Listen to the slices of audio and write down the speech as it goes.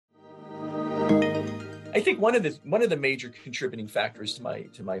I think one of the major contributing factors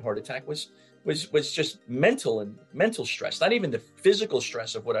to my heart attack was just mental stress, not even the physical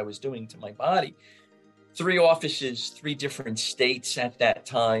stress of what I was doing to my body. 3 offices, 3 different states at that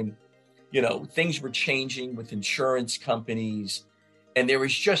time. Things were changing with insurance companies, and there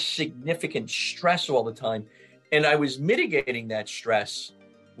was just significant stress all the time. And I was mitigating that stress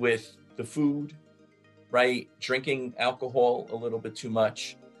with the food, right? Drinking alcohol a little bit too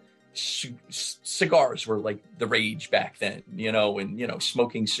much. Cigars were like the rage back then, and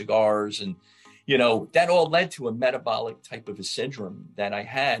smoking cigars, and that all led to a metabolic type of a syndrome that I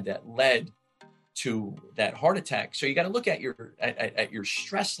had that led to that heart attack. So you got to look at your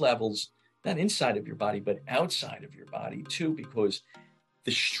stress levels, not inside of your body, but outside of your body too, because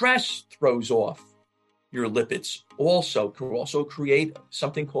the stress throws off your lipids. Could also create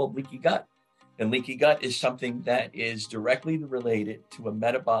something called leaky gut. And leaky gut is something that is directly related to a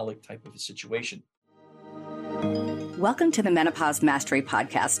metabolic type of a situation. Welcome to the Menopause Mastery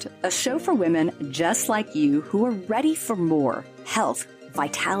Podcast, a show for women just like you who are ready for more health,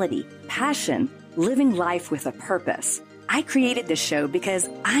 vitality, passion, living life with a purpose. I created this show because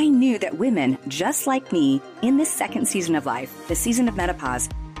I knew that women just like me in this second season of life, the season of menopause,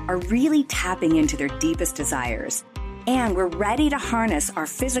 are really tapping into their deepest desires. And we're ready to harness our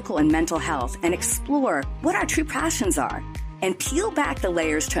physical and mental health and explore what our true passions are and peel back the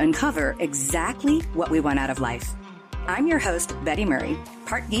layers to uncover exactly what we want out of life. I'm your host, Betty Murray,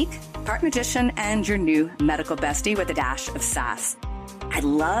 part geek, part magician, and your new medical bestie with a dash of sass. I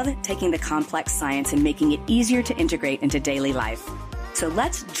love taking the complex science and making it easier to integrate into daily life. So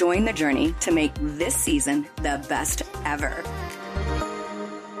let's join the journey to make this season the best ever.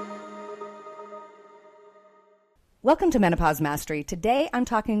 Welcome to Menopause Mastery. Today, I'm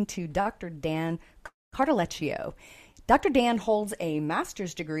talking to Dr. Dan Cardellichio. Dr. Dan holds a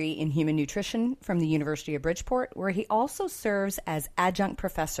master's degree in human nutrition from the University of Bridgeport, where he also serves as adjunct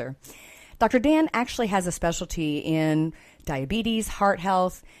professor. Dr. Dan actually has a specialty in diabetes, heart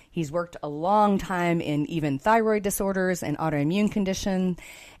health. He's worked a long time in even thyroid disorders and autoimmune condition,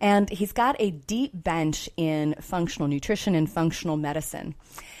 and he's got a deep bench in functional nutrition and functional medicine.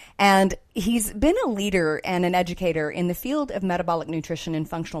 And he's been a leader and an educator in the field of metabolic nutrition and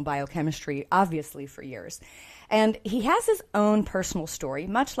functional biochemistry, obviously, for years. And he has his own personal story,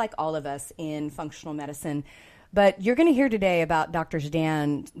 much like all of us in functional medicine. But you're going to hear today about Dr.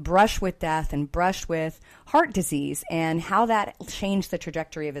 Dan's brush with death and brush with heart disease and how that changed the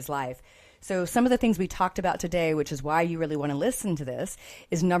trajectory of his life. So some of the things we talked about today, which is why you really want to listen to this,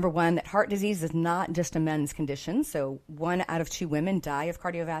 is number one, that heart disease is not just a men's condition. So 1 out of 2 women die of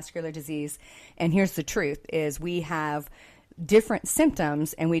cardiovascular disease. And here's the truth, is we have different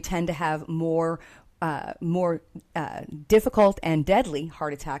symptoms and we tend to have more difficult and deadly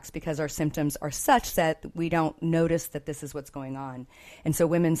heart attacks because our symptoms are such that we don't notice that this is what's going on. And so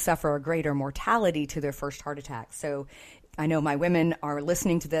women suffer a greater mortality to their first heart attack. So I know my women are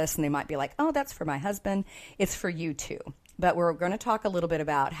listening to this and they might be like, oh, that's for my husband. It's for you too. But we're going to talk a little bit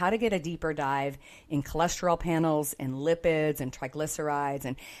about how to get a deeper dive in cholesterol panels and lipids and triglycerides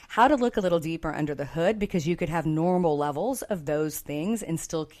and how to look a little deeper under the hood, because you could have normal levels of those things and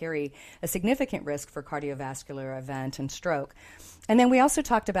still carry a significant risk for cardiovascular event and stroke. And then we also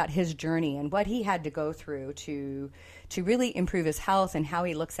talked about his journey and what he had to go through to really improve his health and how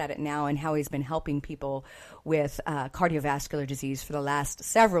he looks at it now and how he's been helping people with cardiovascular disease for the last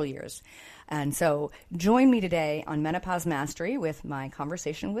several years. And so join me today on Menopause Mastery with my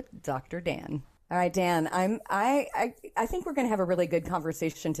conversation with Dr. Dan. All right, Dan, I think we're going to have a really good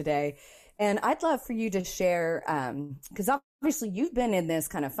conversation today. And I'd love for you to share, because obviously you've been in this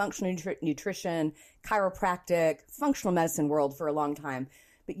kind of functional nutrition, chiropractic, functional medicine world for a long time.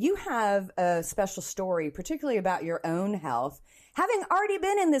 But you have a special story, particularly about your own health, having already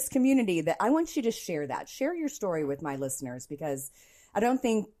been in this community, that I want you to share that. Share your story with my listeners, because I don't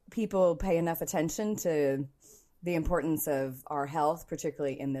think people pay enough attention to the importance of our health,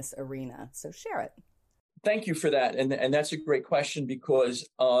 particularly in this arena. So share it. Thank you for that. And that's a great question, because,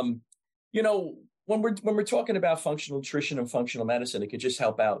 when we're talking about functional nutrition and functional medicine, it could just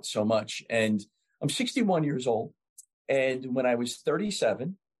help out so much. And I'm 61 years old. And when I was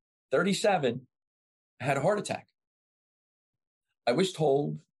 37, I had a heart attack. I was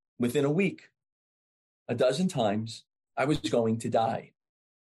told within a week, a dozen times, I was going to die.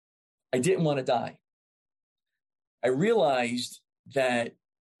 I didn't want to die. I realized that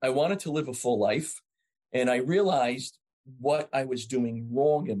I wanted to live a full life, and I realized what I was doing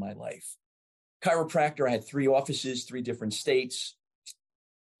wrong in my life. Chiropractor, I had 3 offices, 3 different states.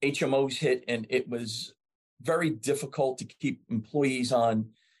 HMOs hit, and it was very difficult to keep employees on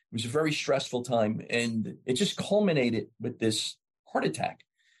was a very stressful time, and it just culminated with this heart attack.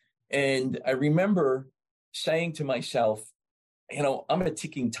 And I remember saying to myself, I'm a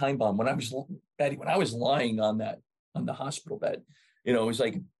ticking time bomb. When I was lying on the hospital bed, it was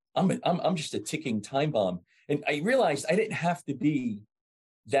like, I'm just a ticking time bomb. And I realized I didn't have to be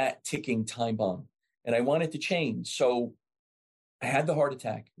that ticking time bomb, and I wanted to change. So I had the heart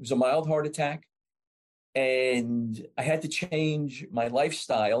attack. It was a mild heart attack, and I had to change my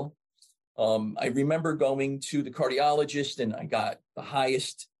lifestyle. I remember going to the cardiologist, and I got the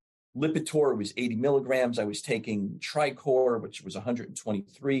highest Lipitor. It was 80 milligrams. I was taking Tricor, which was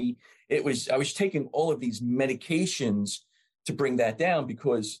 123. I was taking all of these medications to bring that down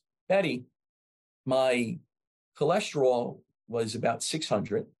because, Betty, my cholesterol was about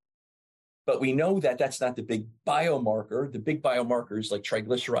 600. But we know that that's not the big biomarker. The big biomarkers like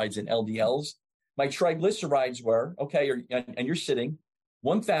triglycerides and LDLs. My triglycerides were, and you're sitting,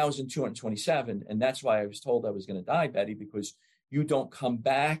 1,227. And that's why I was told I was going to die, Betty, because you don't come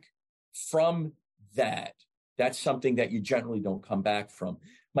back from that. That's something that you generally don't come back from.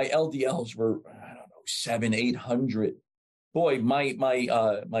 My LDLs were, 700, 800. Boy,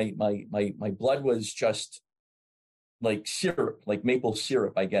 my blood was just like syrup, like maple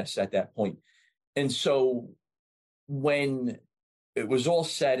syrup, I guess, at that point. And so when it was all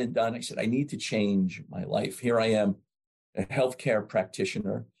said and done, I said, I need to change my life. Here I am, a healthcare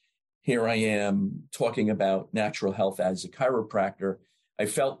practitioner. Here I am talking about natural health as a chiropractor. I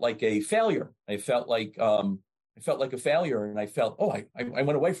felt like a failure. I felt like a failure, and I felt, I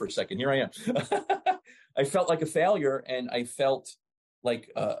went away for a second. Here I am. I felt like a failure, and I felt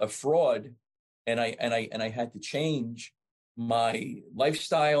like a fraud. And I had to change my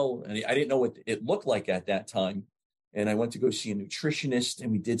lifestyle, and I didn't know what it looked like at that time. And I went to go see a nutritionist,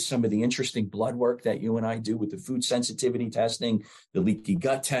 and we did some of the interesting blood work that you and I do with the food sensitivity testing, the leaky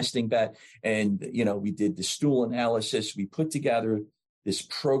gut testing, and we did the stool analysis. We put together this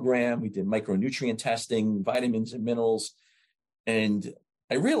program. We did micronutrient testing, vitamins and minerals, and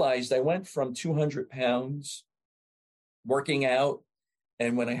I realized I went from 200 pounds working out.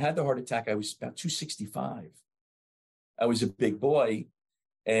 And when I had the heart attack, I was about 265. I was a big boy.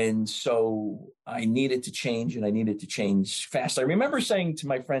 And so I needed to change, and I needed to change fast. I remember saying to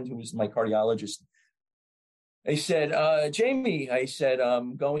my friend who was my cardiologist, I said, Jamie, I said,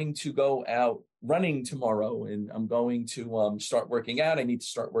 I'm going to go out running tomorrow, and I'm going to start working out. I need to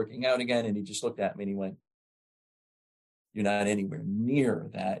start working out again. And he just looked at me and he went, you're not anywhere near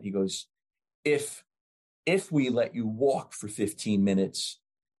that. He goes, if we let you walk for 15 minutes,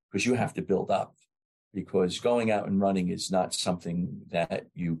 because you have to build up, because going out and running is not something that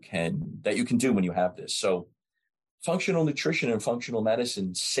you can do when you have this. So functional nutrition and functional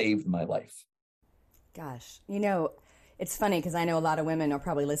medicine saved my life. Gosh, it's funny because I know a lot of women are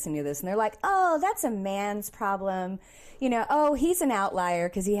probably listening to this and they're like, oh, that's a man's problem. He's an outlier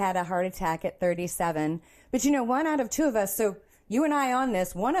because he had a heart attack at 37. But, one out of two of us, so you and I on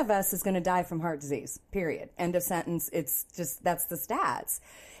this, one of us is going to die from heart disease, period. End of sentence. It's just, that's the stats.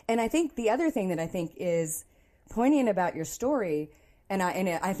 And I think the other thing that I think is poignant about your story, and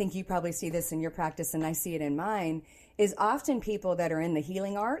I think you probably see this in your practice and I see it in mine, is often people that are in the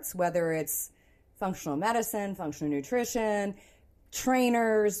healing arts, whether it's functional medicine, functional nutrition,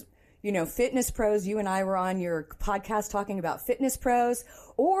 trainers, fitness pros. You and I were on your podcast talking about fitness pros,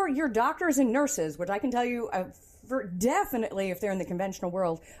 or your doctors and nurses, which I can tell you definitely, if they're in the conventional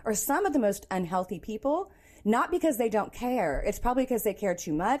world, are some of the most unhealthy people, not because they don't care. It's probably because they care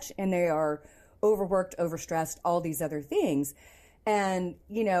too much and they are overworked, overstressed, all these other things. And,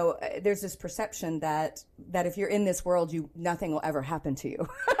 there's this perception that if you're in this world, nothing will ever happen to you,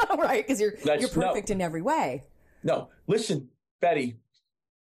 right? Because you're perfect in every way. No, listen, Betty,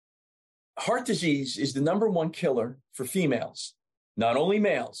 heart disease is the number one killer for females, not only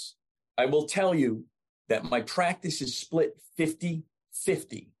males. I will tell you that my practice is split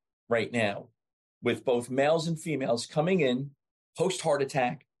 50-50 right now, with both males and females coming in post-heart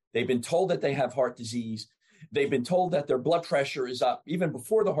attack. They've been told that they have heart disease. They've been told that their blood pressure is up even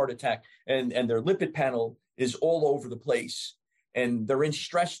before the heart attack, and their lipid panel is all over the place. And they're in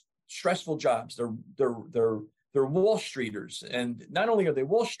stressful jobs. They're Wall Streeters. And not only are they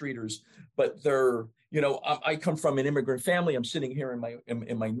Wall Streeters, but they're, I come from an immigrant family. I'm sitting here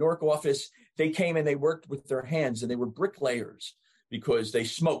in my Newark office. They came and they worked with their hands, and they were bricklayers because they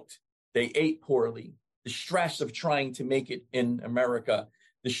smoked. They ate poorly. The stress of trying to make it in America.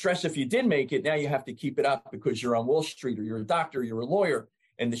 The stress, if you did make it, now you have to keep it up because you're on Wall Street, or you're a doctor, you're a lawyer,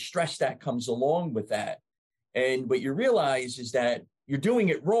 and the stress that comes along with that. And what you realize is that you're doing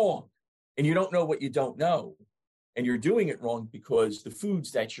it wrong, and you don't know what you don't know. And you're doing it wrong because the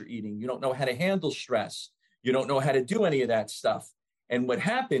foods that you're eating, you don't know how to handle stress. You don't know how to do any of that stuff. And what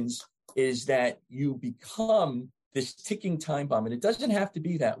happens is that you become this ticking time bomb. And it doesn't have to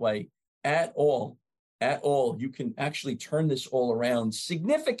be that way at all. At all. You can actually turn this all around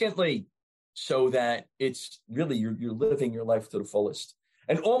significantly so that it's really you're living your life to the fullest.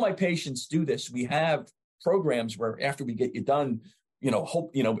 And all my patients do this. We have programs where after we get you done,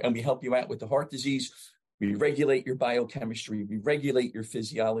 and we help you out with the heart disease, we regulate your biochemistry, we regulate your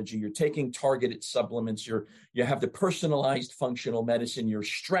physiology, you're taking targeted supplements, you have the personalized functional medicine, your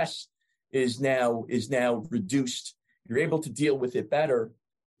stress is now reduced. You're able to deal with it better.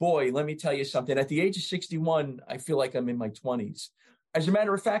 Boy, let me tell you something. At the age of 61, I feel like I'm in my 20s. As a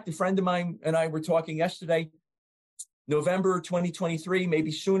matter of fact, a friend of mine and I were talking yesterday, November 2023,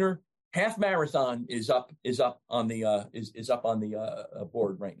 maybe sooner, half marathon is up on the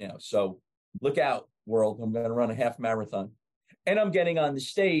board right now. So look out, world. I'm going to run a half marathon. And I'm getting on the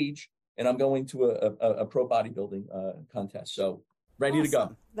stage and I'm going to a pro bodybuilding contest. So ready to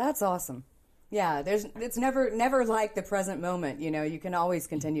go. That's awesome. Yeah, it's never like the present moment. You can always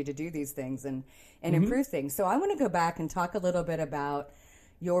continue to do these things and improve things. So I want to go back and talk a little bit about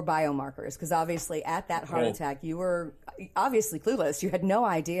your biomarkers, because obviously at that heart attack, you were obviously clueless. You had no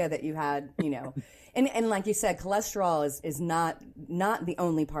idea that you had, and like you said, cholesterol is not the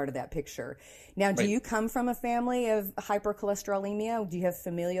only part of that picture. Now, do you come from a family of hypercholesterolemia? Do you have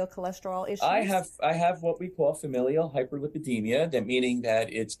familial cholesterol issues? I have what we call familial hyperlipidemia. That meaning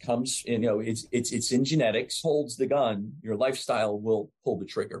that it comes, it's in genetics. Holds the gun. Your lifestyle will pull the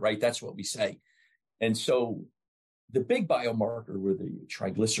trigger, right? That's what we say. And so the big biomarker were the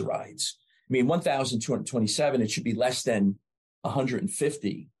triglycerides. I mean, 1,227. It should be less than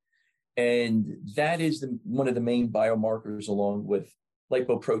 150. And that is one of the main biomarkers along with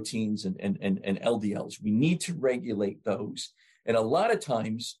lipoproteins and LDLs. We need to regulate those. And a lot of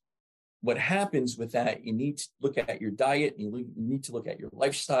times what happens with that, you need to look at your diet, and you need to look at your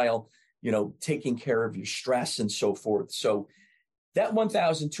lifestyle, taking care of your stress and so forth. So that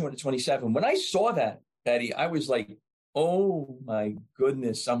 1,227, when I saw that, Betty, I was like, oh my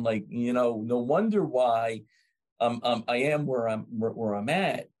goodness. I'm like, no wonder why I am where I'm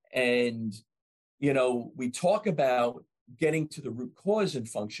at. And, we talk about getting to the root cause in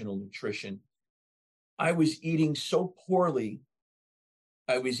functional nutrition. I was eating so poorly.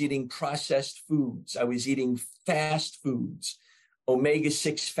 I was eating processed foods. I was eating fast foods,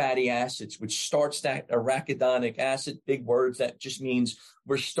 omega-6 fatty acids, which starts that arachidonic acid, big words. That just means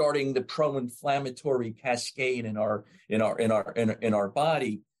we're starting the pro-inflammatory cascade in our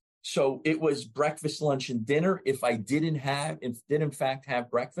body. So it was breakfast, lunch, and dinner. If did in fact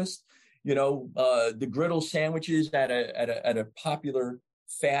have breakfast, the griddle sandwiches at a popular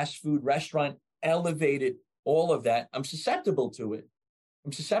fast food restaurant elevated all of that. I'm susceptible to it.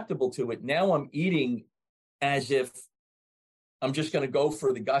 Now I'm eating as if I'm just going to go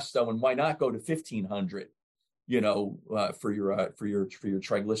for the gusto, and why not go to 1,500, for your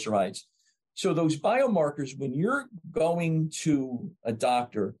triglycerides. So those biomarkers, when you're going to a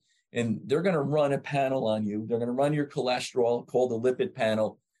doctor and they're going to run a panel on you, they're going to run your cholesterol called the lipid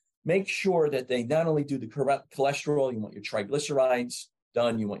panel. Make sure that they not only do the correct cholesterol, you want your triglycerides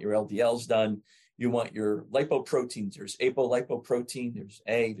done, you want your LDLs done, you want your lipoproteins. There's apolipoprotein, there's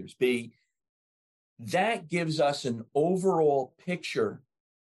A, there's B. That gives us an overall picture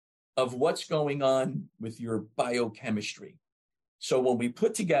of what's going on with your biochemistry. So when we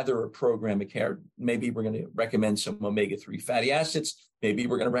put together a program of care, maybe we're going to recommend some omega-3 fatty acids. Maybe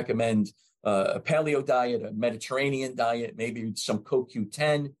we're going to recommend a paleo diet, a Mediterranean diet, maybe some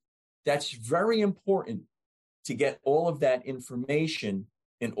CoQ10. That's very important to get all of that information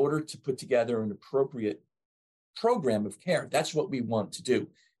in order to put together an appropriate program of care. That's what we want to do.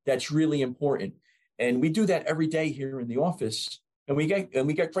 That's really important. And we do that every day here in the office. And we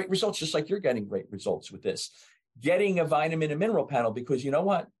get great results, just like you're getting great results with this. Getting a vitamin and mineral panel, because you know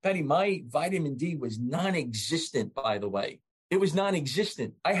what, Betty, my vitamin D was non-existent, by the way. It was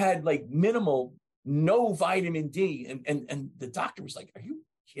non-existent. I had no vitamin D. And the doctor was like, are you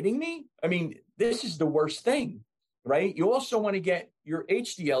kidding me? I mean, this is the worst thing, right? You also want to get your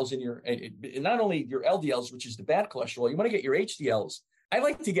HDLs and not only your LDLs, which is the bad cholesterol, you want to get your HDLs. I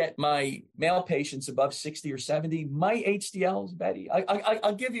like to get my male patients above 60 or 70. My HDLs, Betty,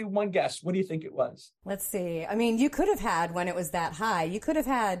 I'll give you one guess. What do you think it was? Let's see. I mean, you could have had, when it was that high, you could have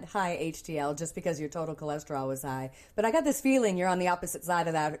had high HDL just because your total cholesterol was high. But I got this feeling you're on the opposite side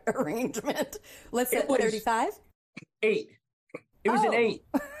of that arrangement. Let's say 35? 8. It was an 8.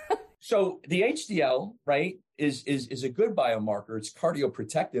 So the HDL, right, is a good biomarker. It's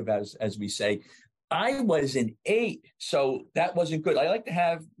cardioprotective, as we say. I was an 8, so that wasn't good. I like to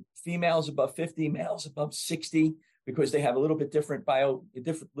have females above 50, males above 60, because they have a little bit different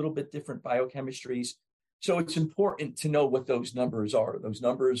biochemistries. So it's important to know what those numbers are. Those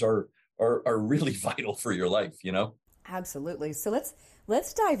numbers are really vital for your life, you know? Absolutely. So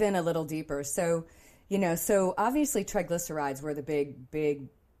let's dive in a little deeper. So, so obviously triglycerides were the big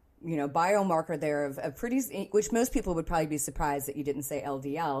biomarker there of pretty, which most people would probably be surprised that you didn't say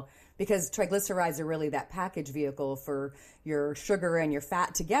LDL, because triglycerides are really that package vehicle for your sugar and your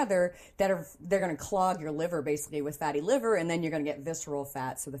fat together they're going to clog your liver basically with fatty liver, and then you're going to get visceral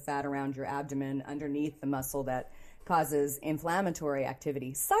fat, so the fat around your abdomen underneath the muscle that causes inflammatory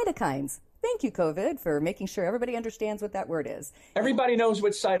activity. Cytokines. Thank you, COVID, for making sure everybody understands what that word is. Everybody knows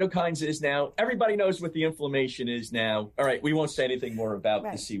what cytokines is now. Everybody knows what the inflammation is now. All right, we won't say anything more about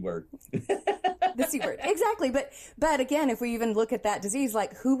the C word. The C word, exactly. But again, if we even look at that disease,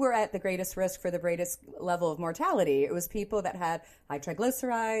 like who were at the greatest risk for the greatest level of mortality? It was people that had high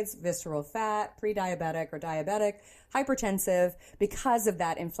triglycerides, visceral fat, pre-diabetic or diabetic, hypertensive, because of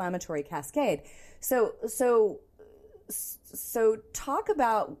that inflammatory cascade. So talk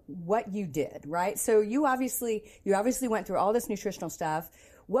about what you did, right? So you obviously went through all this nutritional stuff.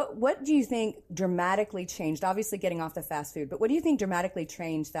 What do you think dramatically changed? Obviously getting off the fast food, but what do you think dramatically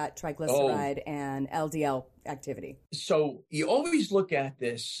changed that triglyceride and LDL activity? So you always look at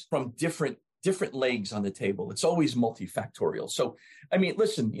this from different legs on the table. It's always multifactorial. So, I mean,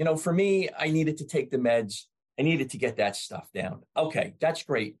 listen, for me, I needed to take the meds. I needed to get that stuff down. Okay, that's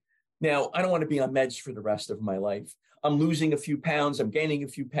great. Now, I don't want to be on meds for the rest of my life. I'm losing a few pounds. I'm gaining a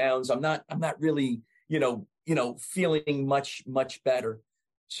few pounds. I'm not really, feeling much better.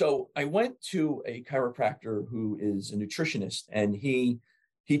 So I went to a chiropractor who is a nutritionist, and he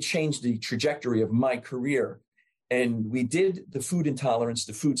changed the trajectory of my career. And we did the food intolerance,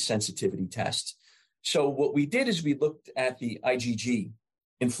 the food sensitivity test. So what we did is we looked at the IgG,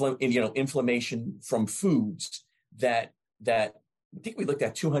 inflammation from foods that I think we looked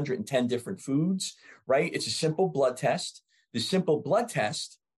at 210 different foods, right? It's a simple blood test. The simple blood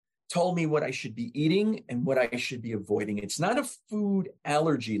test told me what I should be eating and what I should be avoiding. It's not a food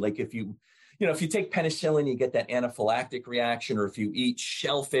allergy. Like if you take penicillin, you get that anaphylactic reaction, or if you eat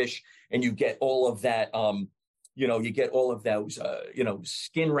shellfish and you get all of that, you get all of those,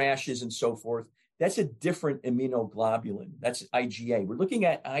 skin rashes and so forth. That's a different immunoglobulin. That's IgA. We're looking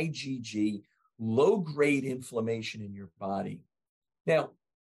at IgG, low-grade inflammation in your body. Now,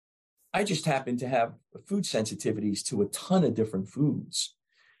 I just happen to have food sensitivities to a ton of different foods.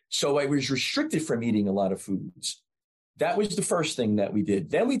 So I was restricted from eating a lot of foods. That was the first thing that we did.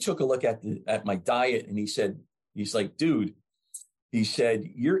 Then we took a look at my diet, and he's like, dude, he said,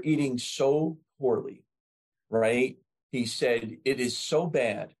 you're eating so poorly, right? He said, it is so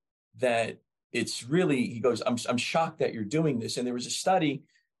bad that it's really, he goes, I'm shocked that you're doing this. And there was a study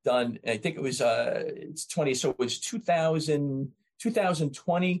done, I think it was, it's 20, so it was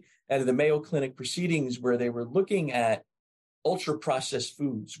 2020 out of the Mayo Clinic proceedings, where they were looking at ultra processed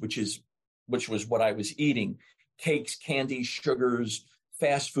foods, which was what I was eating: cakes, candy, sugars,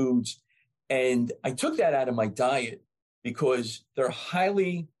 fast foods. And I took that out of my diet because they're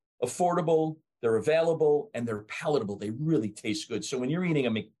highly affordable, they're available, and they're palatable. They really taste good. So when you're eating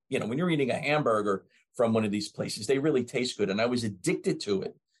a hamburger from one of these places, they really taste good. And I was addicted to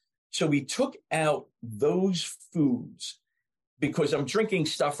it. So we took out those foods, because I'm drinking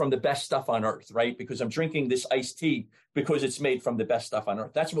stuff from the best stuff on earth, right? Because I'm drinking this iced tea because it's made from the best stuff on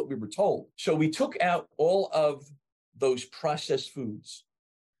earth. That's what we were told. So we took out all of those processed foods.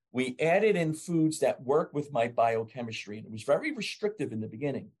 We added in foods that work with my biochemistry, and it was very restrictive in the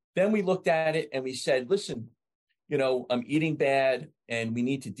beginning. Then we looked at it and we said, listen, I'm eating bad and we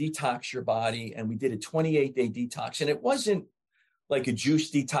need to detox your body. And we did a 28-day detox. And it wasn't like a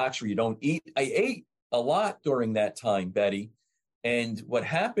juice detox where you don't eat. I ate a lot during that time, Betty. And what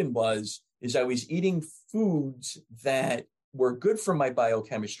happened is I was eating foods that were good for my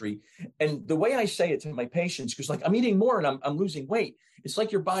biochemistry. And the way I say it to my patients, because I'm eating more and I'm losing weight, it's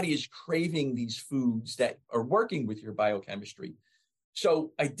like your body is craving these foods that are working with your biochemistry.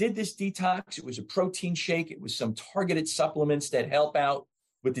 So I did this detox. It was a protein shake. It was some targeted supplements that help out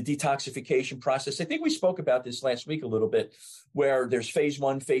with the detoxification process. I think we spoke about this last week a little bit, where there's phase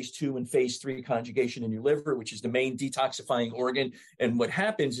 1, phase 2, and phase 3 conjugation in your liver, which is the main detoxifying organ. And what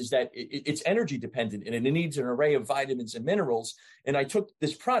happens is that it's energy dependent, and it needs an array of vitamins and minerals. And I took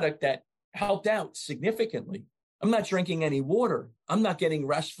this product that helped out significantly. I'm not drinking any water. I'm not getting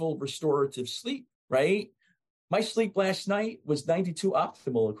restful, restorative sleep, right? My sleep last night was 92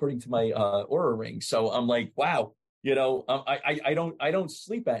 optimal, according to my Oura ring. So I'm like, wow. I don't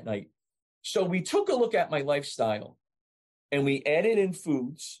sleep at night. So we took a look at my lifestyle and we added in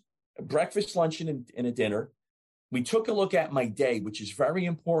foods, a breakfast, lunch, and a dinner. We took a look at my day, which is very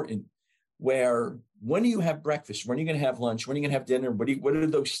important, where when do you have breakfast? When are you going to have lunch? When are you going to have dinner? What do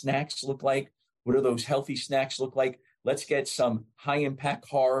those snacks look like? What do those healthy snacks look like? Let's get some high impact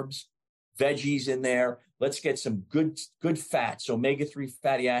carbs, veggies in there. Let's get some good fats, omega-3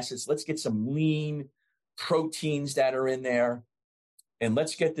 fatty acids. Let's get some lean proteins that are in there. And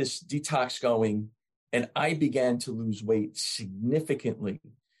let's get this detox going. And I began to lose weight significantly.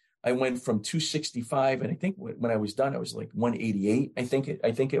 I went from 265, and I think when I was done, I was like 188. I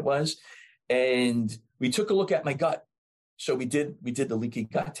think it was. And we took a look at my gut. So we did the leaky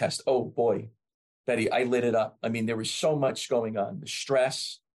gut test. Oh boy, Betty, I lit it up. I mean, there was so much going on: the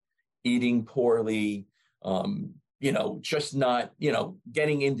stress, eating poorly, just not,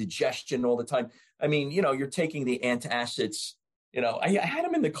 getting indigestion all the time. I mean, you're taking the antacids. I had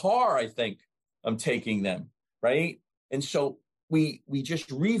them in the car. I think I'm taking them, right? And so we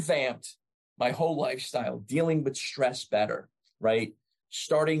just revamped my whole lifestyle, dealing with stress better, right?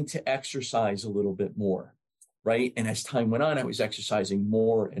 Starting to exercise a little bit more, right? And as time went on, I was exercising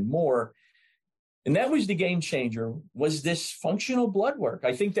more and more. And that was the game changer, was this functional blood work.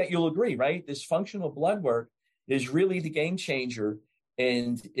 I think that you'll agree, right? This functional blood work is really the game changer.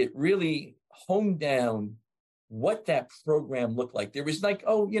 And it really honed down what that program looked like. There was like,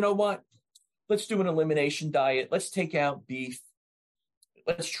 oh, you know what? Let's do an elimination diet. Let's take out beef.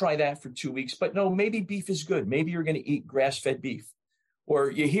 Let's try that for 2 weeks. But no, maybe beef is good. Maybe you're going to eat grass-fed beef.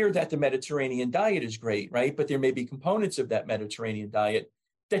 Or you hear that the Mediterranean diet is great, right? But there may be components of that Mediterranean diet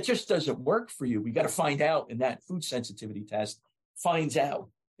that just doesn't work for you. We got to find out, and that food sensitivity test finds out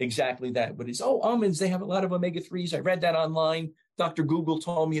exactly that. But it's, almonds, they have a lot of omega-3s. I read that online. Dr. Google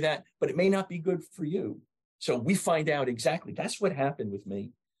told me that, but it may not be good for you. So we find out exactly. That's what happened with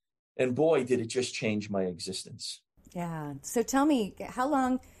me. And boy, did it just change my existence. Yeah. So tell me, how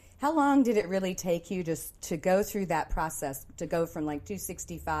long did it really take you just to go through that process, to go from like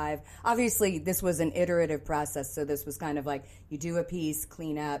 265? Obviously, this was an iterative process. So this was kind of like you do a piece,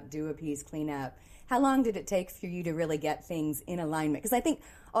 clean up, do a piece, clean up. How long did it take for you to really get things in alignment? Because I think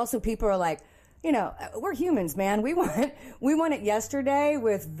also people are like, we're humans, man. We want it yesterday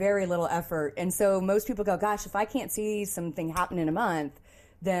with very little effort. And so most people go, gosh, if I can't see something happen in a month,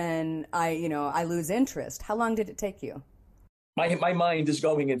 then I lose interest. How long did it take you? My mind is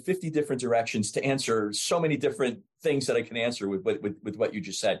going in 50 different directions to answer so many different things that I can answer with what you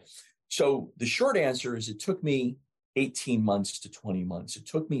just said. So the short answer is it took me 18 months to 20 months. It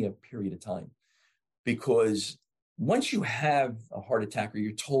took me a period of time, because once you have a heart attack or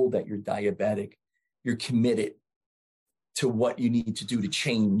you're told that you're diabetic, you're committed to what you need to do to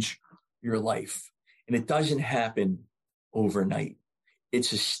change your life. And it doesn't happen overnight.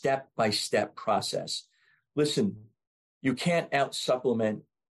 It's a step-by-step process. Listen, you can't out-supplement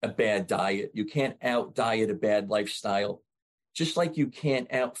a bad diet. You can't out-diet a bad lifestyle, just like you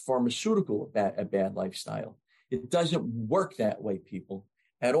can't out-pharmaceutical a bad lifestyle. It doesn't work that way, people,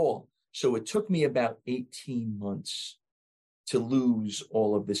 at all. So it took me about 18 months to lose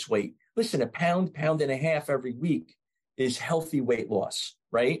all of this weight. Listen, a pound and a half every week is healthy weight loss,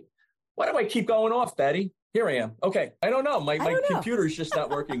 right? Why do I keep going off, Betty? Here I am. Okay. I don't know. My computer's just not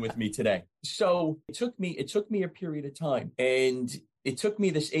working with me today. So it took me a period of time, and it took me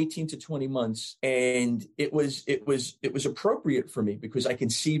this 18 to 20 months, and it was appropriate for me because I can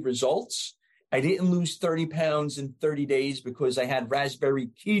see results. I didn't lose 30 pounds in 30 days because I had raspberry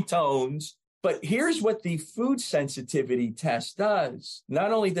ketones. But here's what the food sensitivity test does.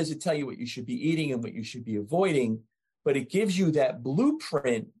 Not only does it tell you what you should be eating and what you should be avoiding, but it gives you that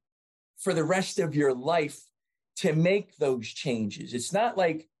blueprint for the rest of your life to make those changes. It's not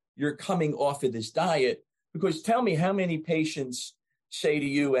like you're coming off of this diet, because tell me how many patients say to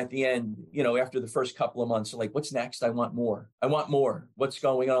you at the end, after the first couple of months, like, what's next? I want more. What's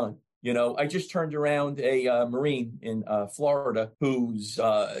going on? I just turned around a Marine in Florida who's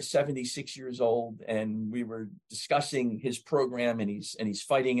 76 years old, and we were discussing his program, and he's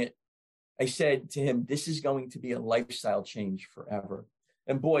fighting it. I said to him, this is going to be a lifestyle change forever.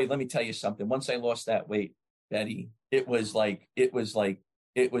 And boy, let me tell you something. Once I lost that weight, Betty, it was like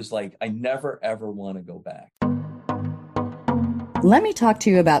I never, ever want to go back. Let me talk to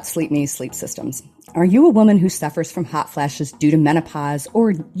you about SleepMe sleep systems. Are you a woman who suffers from hot flashes due to menopause,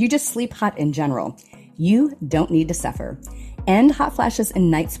 or you just sleep hot in general? You don't need to suffer. End hot flashes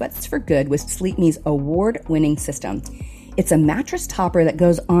and night sweats for good with SleepMe's award-winning system. It's a mattress topper that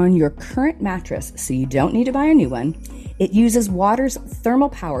goes on your current mattress, so you don't need to buy a new one. It uses water's thermal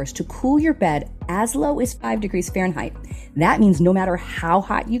powers to cool your bed as low as 5 degrees Fahrenheit. That means no matter how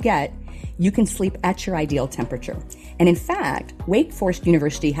hot you get, you can sleep at your ideal temperature. And in fact, Wake Forest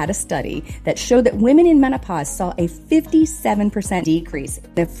University had a study that showed that women in menopause saw a 57% decrease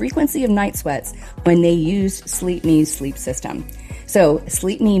in the frequency of night sweats when they used Sleep Me's sleep system. So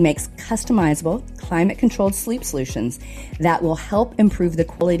Sleep Me makes customizable, climate-controlled sleep solutions that will help improve the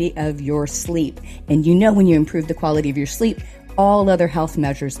quality of your sleep. And you know, when you improve the quality of your sleep, all other health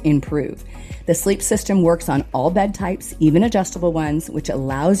measures improve. The sleep system works on all bed types, even adjustable ones, which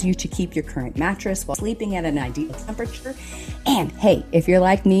allows you to keep your current mattress while sleeping at an ideal temperature. And hey, if you're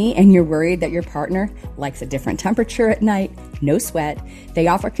like me and you're worried that your partner likes a different temperature at night, no sweat, they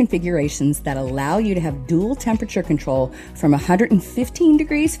offer configurations that allow you to have dual temperature control from 115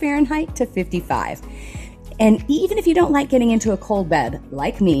 degrees Fahrenheit to 55. And even if you don't like getting into a cold bed,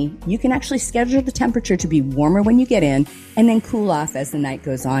 like me, you can actually schedule the temperature to be warmer when you get in and then cool off as the night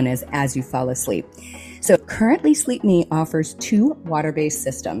goes on as you fall asleep. So currently Sleep Me offers two water-based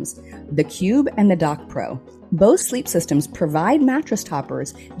systems, the Cube and the Dock Pro. Both sleep systems provide mattress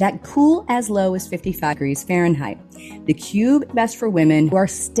toppers that cool as low as 55 degrees Fahrenheit. The Cube, best for women who are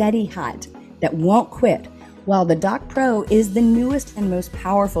steady hot, that won't quit, while the Dock Pro is the newest and most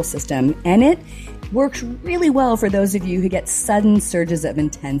powerful system, and it works really well for those of you who get sudden surges of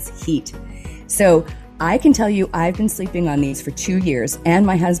intense heat. So I can tell you I've been sleeping on these for 2 years, and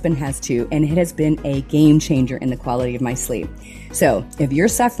my husband has too, and it has been a game changer in the quality of my sleep. So if you're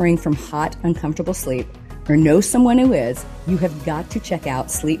suffering from hot, uncomfortable sleep, or know someone who is, you have got to check out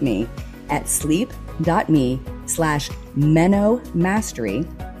Sleep Me at sleep.me/menomastery.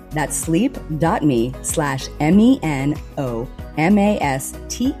 That's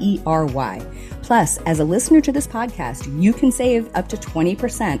sleep.me/MENOMASTERY. Plus, as a listener to this podcast, you can save up to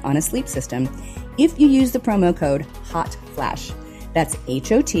 20% on a sleep system if you use the promo code HOTFLASH. That's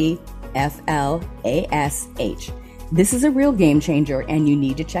HOTFLASH. This is a real game changer, and you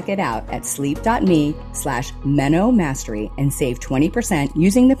need to check it out at sleep.me/menomastery and save 20%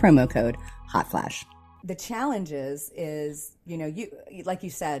 using the promo code HOTFLASH. The challenge is, you like you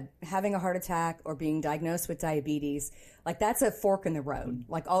said, having a heart attack or being diagnosed with diabetes, like that's a fork in the road.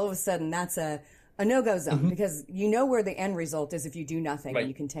 Like all of a sudden that's a no-go zone, because you know where the end result is if you do nothing, right, and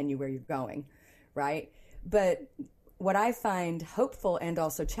you continue where you're going, right? But what I find hopeful and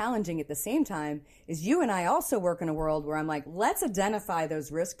also challenging at the same time is you and I also work in a world where I'm like, let's identify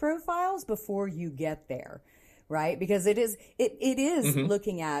those risk profiles before you get there. Right? Because it is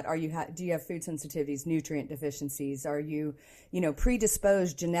looking at, do you have food sensitivities, nutrient deficiencies? Are you,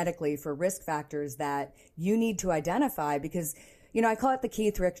 predisposed genetically for risk factors that you need to identify? Because, I call it the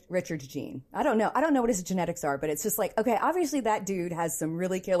Keith Richards gene. I don't know what his genetics are, but it's just like, okay, obviously that dude has some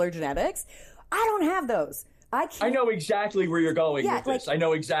really killer genetics. I don't have those. I know exactly where you're going with this. I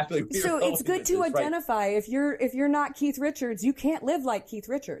know exactly where you're going. So it's good to identify, right? If you're not Keith Richards, you can't live like Keith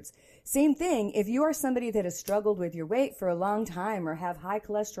Richards. Same thing, if you are somebody that has struggled with your weight for a long time or have high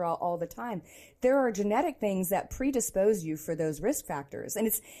cholesterol all the time, there are genetic things that predispose you for those risk factors. And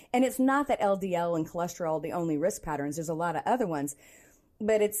it's not that LDL and cholesterol are the only risk patterns. There's a lot of other ones.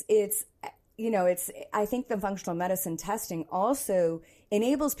 But I think the functional medicine testing also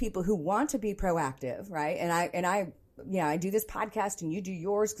enables people who want to be proactive, right? And I do this podcast and you do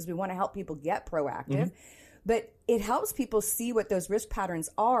yours because we want to help people get proactive. But it helps people see what those risk patterns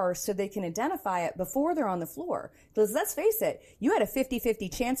are so they can identify it before they're on the floor. Because let's face it, you had a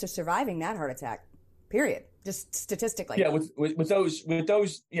 50-50 chance of surviving that heart attack, period. Just statistically. Yeah, with those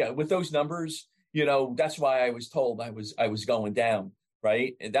numbers, that's why I was told I was going down,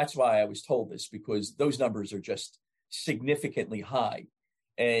 right? And that's why I was told this, because those numbers are just significantly high.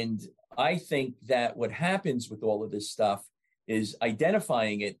 And I think that what happens with all of this stuff is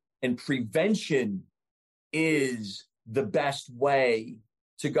identifying it, and prevention is the best way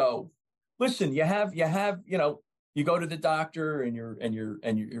to go. Listen, you go to the doctor and you're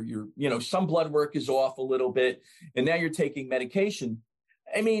some blood work is off a little bit, and now you're taking medication.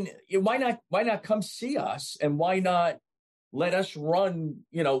 I mean, why not come see us, and why not let us run,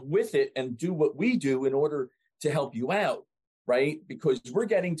 with it and do what we do in order to help you out, right? Because we're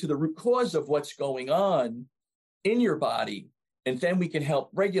getting to the root cause of what's going on in your body. And then we can help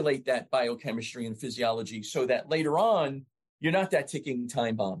regulate that biochemistry and physiology so that later on, you're not that ticking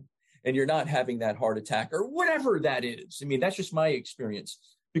time bomb and you're not having that heart attack or whatever that is. I mean, that's just my experience,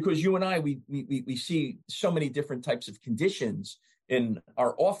 because you and I, we see so many different types of conditions in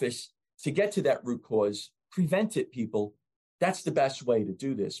our office. To get to that root cause, prevent it, people. That's the best way to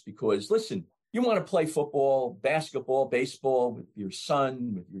do this, because listen, you want to play football, basketball, baseball with your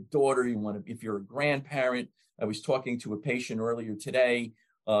son, with your daughter. If you're a grandparent. I was talking to a patient earlier today.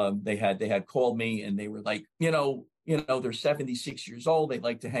 They had called me and they were like, they're 76 years old. They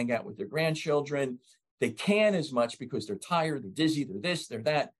like to hang out with their grandchildren. They can't as much because they're tired, they're dizzy, they're this, they're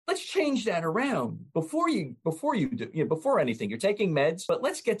that. Let's change that around before you do, before anything. You're taking meds, but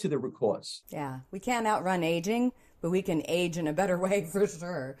let's get to the root cause. Yeah, we can't outrun aging, but we can age in a better way for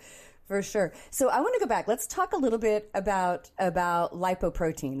sure. For sure. So I want to go back. Let's talk a little bit about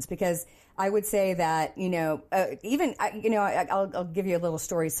lipoproteins, because I would say that, I'll give you a little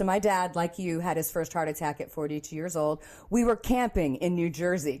story. So my dad, like you, had his first heart attack at 42 years old. We were camping in New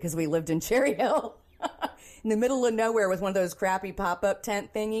Jersey because we lived in Cherry Hill in the middle of nowhere with one of those crappy pop-up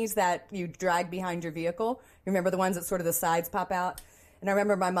tent thingies that you drag behind your vehicle. Remember the ones that sort of the sides pop out? And I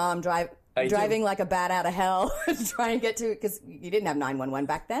remember my mom driving like a bat out of hell to try and get to, because you didn't have 911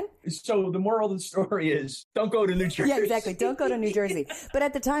 back then. So the moral of the story is, don't go to New Jersey. Yeah, exactly. Don't go to New Jersey. But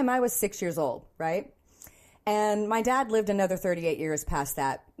at the time, I was 6 years old, right? And my dad lived another 38 years past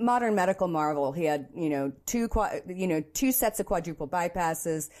that. Modern medical marvel. He had, two sets of quadruple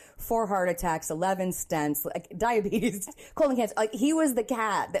bypasses, 4 heart attacks, 11 stents, diabetes, colon cancer. He was the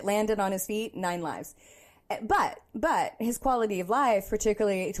cat that landed on his feet, 9 lives. But his quality of life,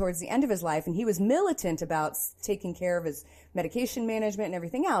 particularly towards the end of his life, and he was militant about taking care of his medication management and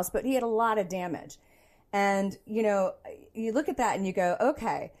everything else, but he had a lot of damage. And, you look at that and you go,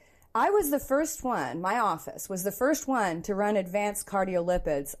 okay, I was the first one, my office was the first one to run advanced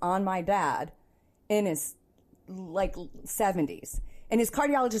cardiolipids on my dad in his 70s. And his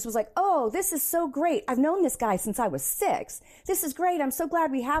cardiologist was like, oh, this is so great. I've known this guy since I was 6. This is great. I'm so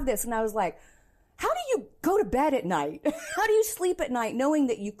glad we have this. And I was like, how do you go to bed at night? How do you sleep at night knowing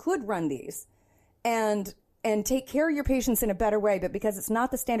that you could run these and take care of your patients in a better way, but because it's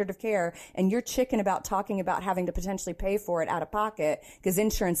not the standard of care and you're chicken about talking about having to potentially pay for it out of pocket because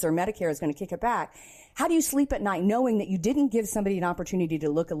insurance or Medicare is going to kick it back, how do you sleep at night knowing that you didn't give somebody an opportunity to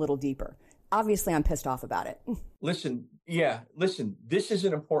look a little deeper? Obviously, I'm pissed off about it. Listen, this is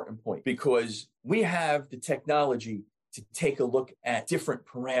an important point because we have the technology to take a look at different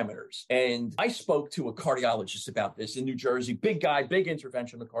parameters. And I spoke to a cardiologist about this in New Jersey, big guy, big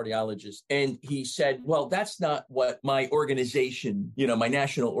interventional cardiologist. And he said, well, that's not what my organization, my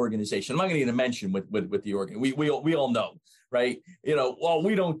national organization, I'm not going to even mention with the organ. We all know, right? Well,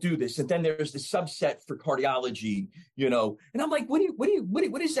 we don't do this. And then there's the subset for cardiology, and I'm like,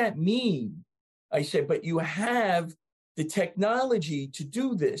 what does that mean? I said, but you have the technology to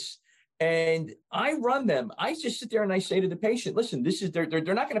do this. And I run them. I just sit there and I say to the patient, listen, this is they're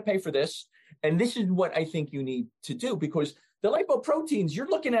not going to pay for this. And this is what I think you need to do, because the lipoproteins, you're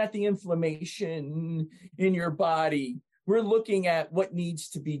looking at the inflammation in your body. We're looking at what needs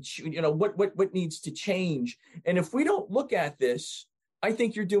to be, what needs to change. And if we don't look at this, I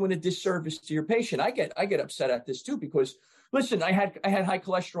think you're doing a disservice to your patient. I get upset at this too, because listen, I had high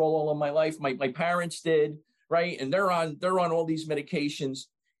cholesterol all of my life. My parents did, right? And they're on all these medications.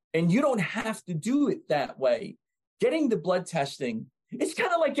 And you don't have to do it that way. Getting the blood testing, it's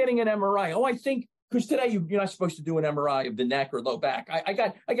kind of like getting an MRI. Oh, I think, because today you're not supposed to do an MRI of the neck or low back. I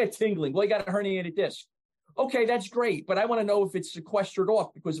got tingling. Well, you got a herniated disc. Okay, that's great. But I want to know if it's sequestered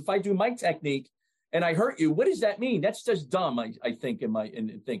off, because if I do my technique and I hurt you, what does that mean? That's just dumb, I think,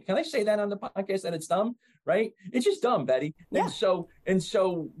 think. Can I say that on the podcast that it's dumb, right? It's just dumb, Betty. Yeah. And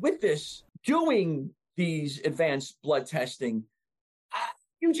so with this, doing these advanced blood testing,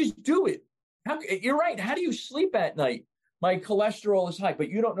 you just do it. You're right. How do you sleep at night? My cholesterol is high, but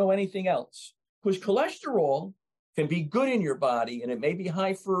you don't know anything else. Because cholesterol can be good in your body, and it may be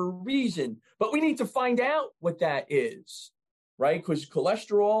high for a reason. But we need to find out what that is, right? Because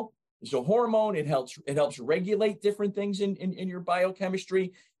cholesterol is a hormone. It helps regulate different things in your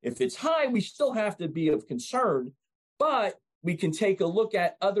biochemistry. If it's high, we still have to be of concern. But we can take a look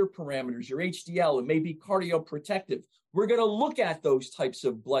at other parameters, your HDL, it may be cardioprotective. We're going to look at those types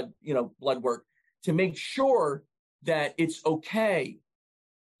of blood work to make sure that it's okay.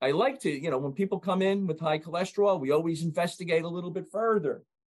 I like to, when people come in with high cholesterol, we always investigate a little bit further,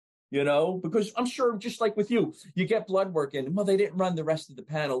 because I'm sure just like with you get blood work in, well, they didn't run the rest of the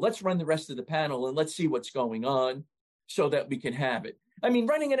panel. Let's run the rest of the panel and let's see what's going on so that we can have it. I mean,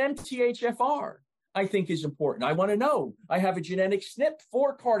 running an MTHFR, I think is important. I want to know. I have a genetic SNP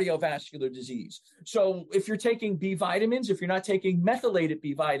for cardiovascular disease. So if you're taking B vitamins, if you're not taking methylated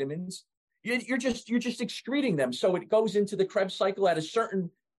B vitamins, you're just excreting them. So it goes into the Krebs cycle at a certain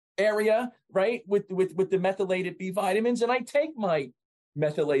area, right? With the methylated B vitamins, and I take my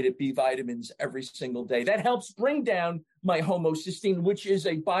methylated B vitamins every single day. That helps bring down my homocysteine, which is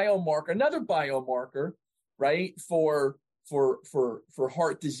a biomarker, another biomarker, right, for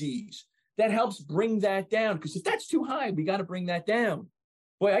heart disease. That helps bring that down, because if that's too high, we got to bring that down.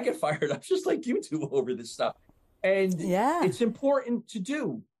 Boy, I get fired up just like you two over this stuff. And Yeah. it's important to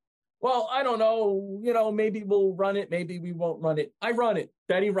do. Well, I don't know, maybe we'll run it, maybe we won't run it. I run it.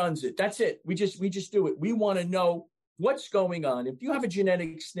 Betty runs it. That's it. We just do it. We want to know what's going on. If you have a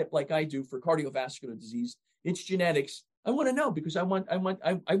genetic SNP like I do for cardiovascular disease, it's genetics. I want to know because I want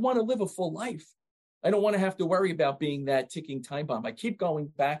to live a full life. I don't want to have to worry about being that ticking time bomb. I keep going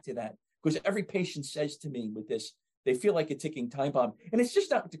back to that because every patient says to me with this, they feel like a ticking time bomb. And it's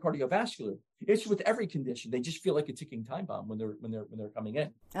just not with the cardiovascular. It's with every condition. They just feel like a ticking time bomb when they're coming in.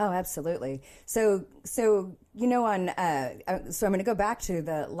 Oh, absolutely. So so I'm going to go back to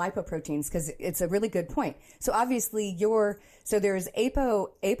the lipoproteins because it's a really good point. So obviously there's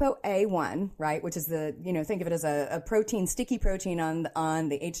ApoA1, right, which is think of it as a protein, sticky protein on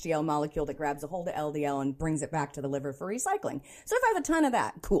the HDL molecule that grabs a hold of LDL and brings it back to the liver for recycling. So if I have a ton of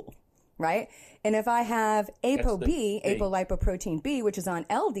that, cool. Right? And if I have ApoB, apolipoprotein B, which is on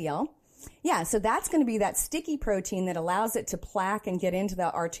LDL, yeah, so that's going to be that sticky protein that allows it to plaque and get into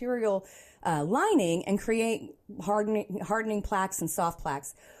the arterial lining and create hardening plaques and soft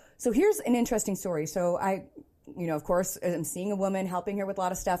plaques. So here's an interesting story. So I, of course, I'm seeing a woman, helping her with a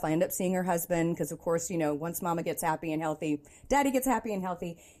lot of stuff. I end up seeing her husband because, of course, once mama gets happy and healthy, daddy gets happy and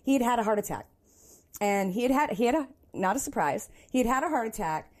healthy. He had a heart attack. And he had not a surprise, he had a heart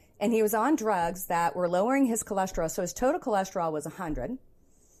attack. And he was on drugs that were lowering his cholesterol. So his total cholesterol was 100.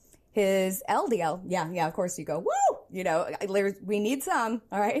 His LDL, yeah, of course you go, woo! We need some,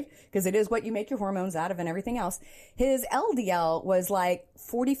 all right? Because it is what you make your hormones out of and everything else. His LDL was like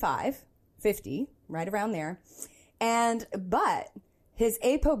 45, 50, right around there. But his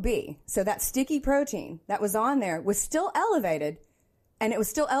ApoB, so that sticky protein that was on there, was still elevated, and it was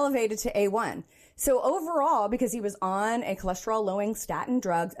still elevated to A1. So overall, because he was on a cholesterol-lowering statin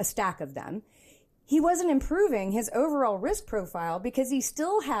drug, a stack of them, he wasn't improving his overall risk profile because he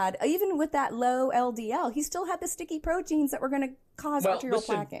still had, even with that low LDL, he still had the sticky proteins that were going to cause arterial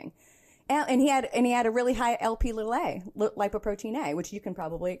plaquing. And he had a really high LP little a, lipoprotein A, which you can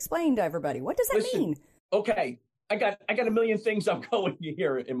probably explain to everybody. What does that mean? Okay. I got a million things I'm going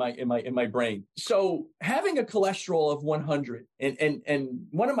here in my brain. So having a cholesterol of 100, and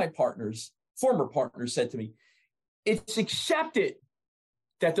one of my former partners said to me, it's accepted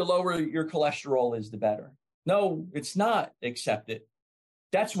that the lower your cholesterol is, the better. No, it's not accepted.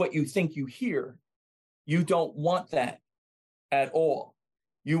 That's what you think you hear. You don't want that at all.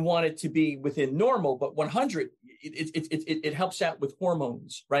 You want it to be within normal, but 100, it helps out with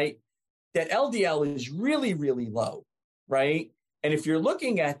hormones, right? That LDL is really, really low, right? And if you're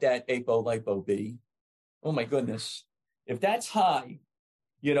looking at that apolipoB, oh my goodness, if that's high,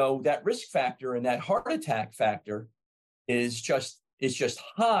 that risk factor and that heart attack factor is just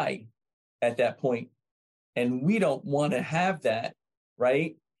high at that point. And we don't want to have that,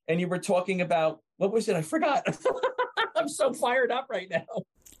 right? And you were talking about, what was it? I forgot. I'm so fired up right now.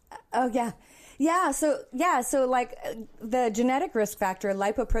 Oh, yeah. Yeah. So like the genetic risk factor,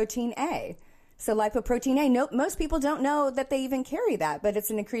 lipoprotein A. So lipoprotein A, most people don't know that they even carry that, but it's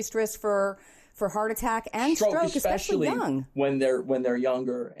an increased risk for heart attack and stroke, especially young. when they're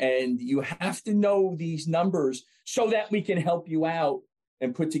younger. And you have to know these numbers so that we can help you out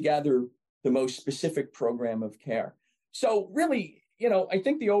and put together the most specific program of care. So really, I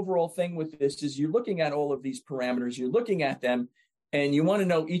think the overall thing with this is you're looking at all of these parameters, you're looking at them, and you want to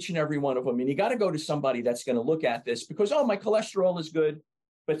know each and every one of them. And you got to go to somebody that's going to look at this because, my cholesterol is good,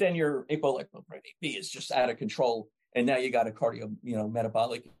 but then your apolipoprotein B is just out of control. And now you got a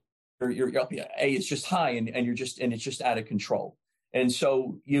metabolic, or your LPA is just high and it's just out of control. And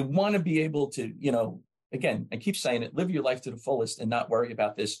so you want to be able to, again, I keep saying it, live your life to the fullest and not worry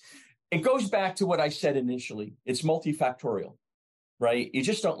about this. It goes back to what I said initially. It's multifactorial, right? You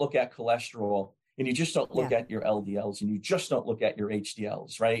just don't look at cholesterol and you just don't look at your LDLs and you just don't look at your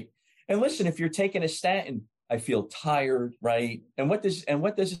HDLs, right? And listen, if you're taking a statin, I feel tired, right? And what does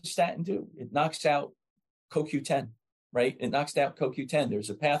a statin do? It knocks out CoQ10. Right? It knocks out CoQ10. There's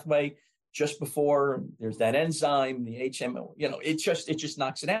a pathway just before, there's that enzyme, the HMO, it just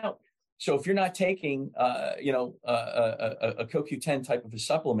knocks it out. So if you're not taking, a CoQ10 type of a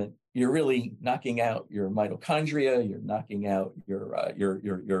supplement, you're really knocking out your mitochondria, you're knocking out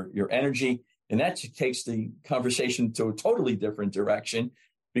your energy. And that takes the conversation to a totally different direction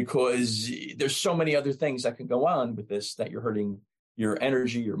because there's so many other things that can go on with this that you're hurting your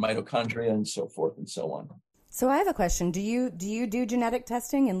energy, your mitochondria, and so forth and so on. So I have a question. Do you do genetic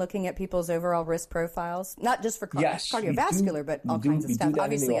testing and looking at people's overall risk profiles, not just for cardiovascular, but all kinds of stuff?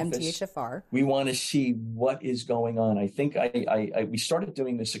 Obviously, MTHFR. We want to see what is going on. I think we started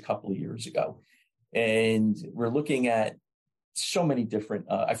doing this a couple of years ago, and we're looking at so many different,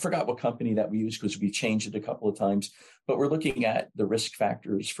 I forgot what company that we use because we changed it a couple of times, but we're looking at the risk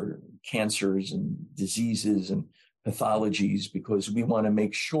factors for cancers and diseases and pathologies because we want to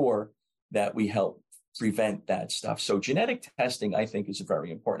make sure that we help prevent that stuff. So genetic testing, I think, is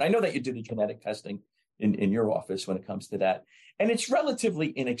very important. I know that you do the genetic testing in your office when it comes to that. And it's relatively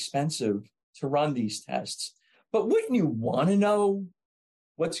inexpensive to run these tests. But wouldn't you want to know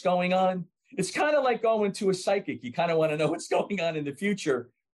what's going on? It's kind of like going to a psychic. You kind of want to know what's going on in the future.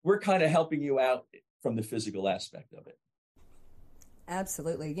 We're kind of helping you out from the physical aspect of it.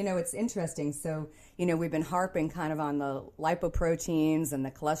 Absolutely. It's interesting. So, we've been harping kind of on the lipoproteins and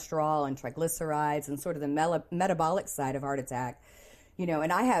the cholesterol and triglycerides and sort of the metabolic side of heart attack.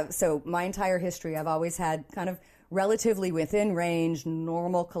 And so my entire history, I've always had kind of relatively within range,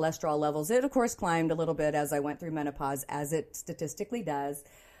 normal cholesterol levels. It, of course, climbed a little bit as I went through menopause, as it statistically does.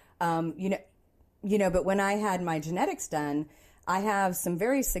 But when I had my genetics done, I have some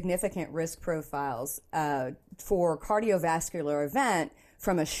very significant risk profiles for cardiovascular event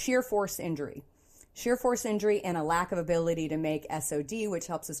from a shear force injury and a lack of ability to make SOD, which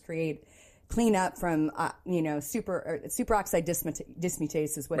helps us clean up from, superoxide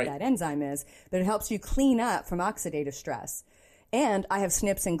dismutase is what right. that enzyme is, but it helps you clean up from oxidative stress. And I have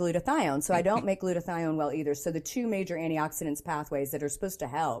SNPs and glutathione, so I don't make glutathione well either. So the two major antioxidants pathways that are supposed to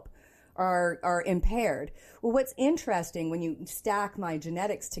help are impaired. Well, what's interesting when you stack my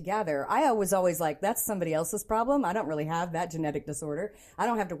genetics together, I was always like, that's somebody else's problem. I don't really have that genetic disorder. I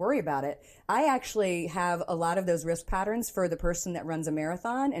don't have to worry about it. I actually have a lot of those risk patterns for the person that runs a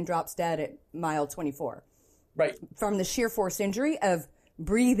marathon and drops dead at mile 24. Right. From the sheer force injury of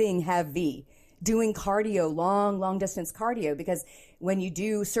breathing heavy, doing cardio, long distance cardio, because when you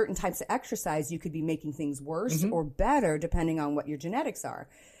do certain types of exercise, you could be making things worse or better depending on what your genetics are.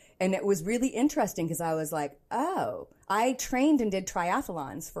 And it was really interesting because I was like, oh, I trained and did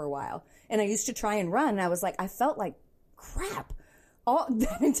triathlons for a while. And I used to try and run. And I was like, I felt like crap all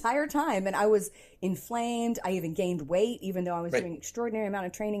that entire time. And I was inflamed. I even gained weight, even though I was doing extraordinary amount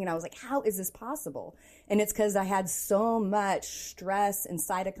of training. And I was like, how is this possible? And it's because I had so much stress and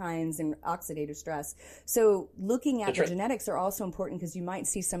cytokines and oxidative stress. So looking at the genetics are also important because you might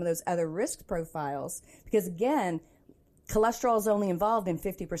see some of those other risk profiles. Because again, cholesterol is only involved in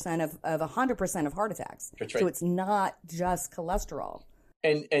 50% of 100% of heart attacks. That's right. So it's not just cholesterol.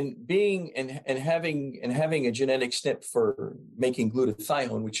 And having a genetic SNP for making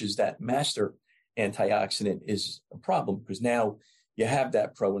glutathione, which is that master antioxidant, is a problem because now you have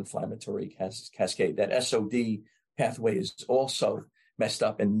that pro-inflammatory cascade. That SOD pathway is also messed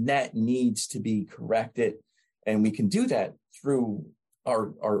up, and that needs to be corrected. And we can do that through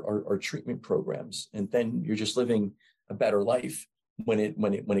our treatment programs. And then you're just living a better life when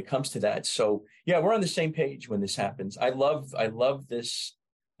it comes to that. So yeah, we're on the same page when this happens. I love this.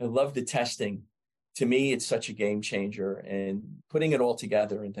 I love the testing. To me, it's such a game changer, and putting it all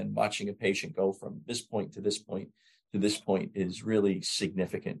together and then watching a patient go from this point to this point to this point is really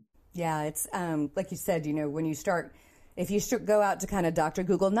significant. Yeah. It's, like you said, when you start, if you should go out to kind of Dr.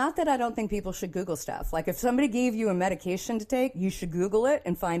 Google, not that I don't think people should Google stuff. Like if somebody gave you a medication to take, you should Google it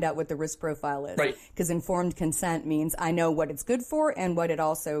and find out what the risk profile is. Right. Because informed consent means I know what it's good for and what it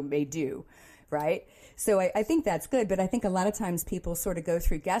also may do. Right. So I think that's good. But I think a lot of times people sort of go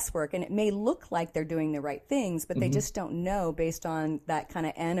through guesswork and it may look like they're doing the right things, but they just don't know based on that kind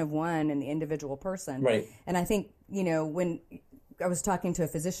of N of one in the individual person. Right. And I think, when I was talking to a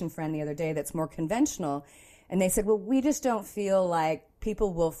physician friend the other day that's more conventional, and they said, well, we just don't feel like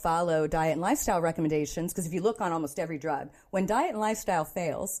people will follow diet and lifestyle recommendations because if you look on almost every drug, when diet and lifestyle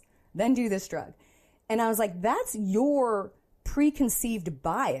fails, then do this drug. And I was like, that's your preconceived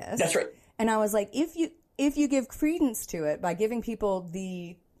bias. That's right. And I was like, if you give credence to it by giving people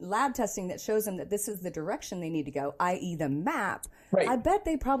the lab testing that shows them that this is the direction they need to go, i.e. the map, right, I bet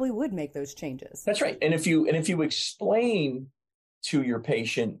they probably would make those changes. That's right. And if you explain to your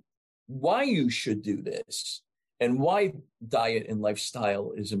patient why you should do this and why diet and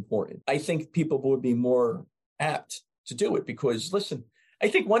lifestyle is important, I think people would be more apt to do it because, listen, I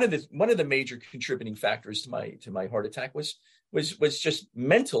think one of the major contributing factors to my heart attack was just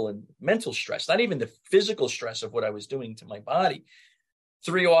mental stress, not even the physical stress of what I was doing to my body.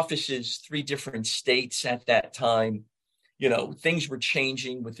 3 offices, 3 different states at that time, things were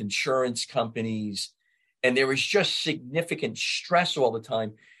changing with insurance companies, and there was just significant stress all the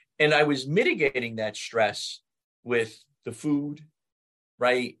time. And I was mitigating that stress with the food,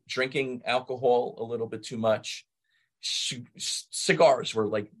 right? Drinking alcohol a little bit too much. Cigars were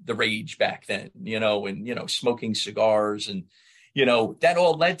like the rage back then, and, smoking cigars. And, that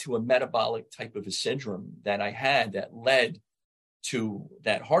all led to a metabolic type of a syndrome that I had that led to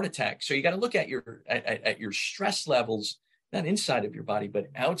that heart attack. So you got to look at at your stress levels, not inside of your body, but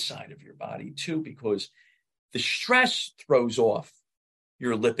outside of your body too, because the stress throws off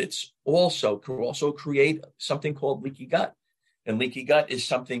your lipids. Could also create something called leaky gut. And leaky gut is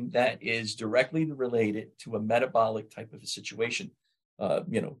something that is directly related to a metabolic type of a situation.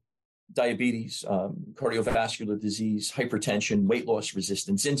 Diabetes, cardiovascular disease, hypertension, weight loss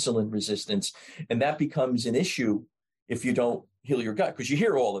resistance, insulin resistance. And that becomes an issue if you don't heal your gut, because you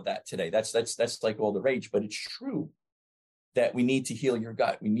hear all of that today. That's like all the rage, but it's true that we need to heal your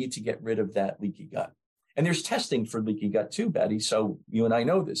gut. We need to get rid of that leaky gut. And there's testing for leaky gut too, Betty. So you and I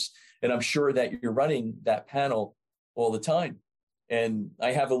know this, and I'm sure that you're running that panel all the time. And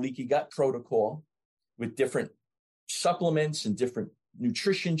I have a leaky gut protocol with different supplements and different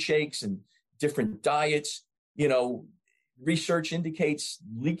nutrition shakes and different diets. Research indicates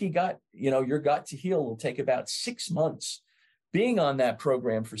leaky gut, your gut to heal will take about 6 months. Being on that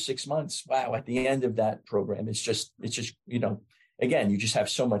program for 6 months, wow, at the end of that program, it's just, again, you just have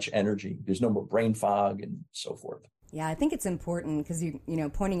so much energy. There's no more brain fog and so forth. Yeah, I think it's important because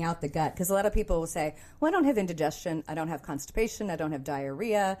pointing out the gut, because a lot of people will say, well, I don't have indigestion, I don't have constipation, I don't have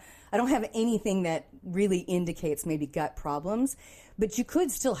diarrhea, I don't have anything that really indicates maybe gut problems, but you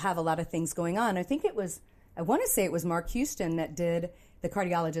could still have a lot of things going on. I want to say it was Mark Houston the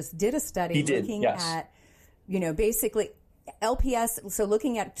cardiologist did a study looking at, basically LPS, so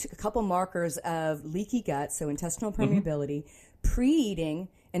looking at a couple markers of leaky gut, so intestinal permeability, pre-eating,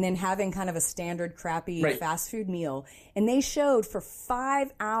 and then having kind of a standard crappy fast food meal. And they showed for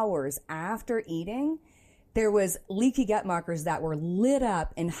 5 hours after eating, there was leaky gut markers that were lit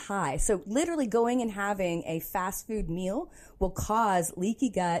up and high. So literally going and having a fast food meal will cause leaky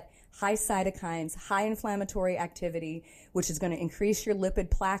gut, high cytokines, high inflammatory activity, which is going to increase your lipid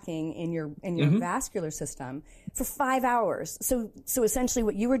plaquing in your vascular system for 5 hours. So essentially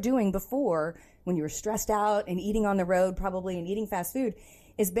what you were doing before when you were stressed out and eating on the road probably and eating fast food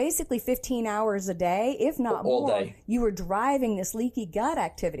is basically 15 hours a day, if not all more. Day. You were driving this leaky gut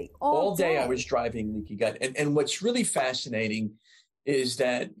activity all day. I was driving leaky gut. And what's really fascinating is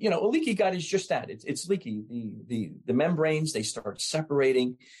that, a leaky gut is just that. It's leaky. The membranes, they start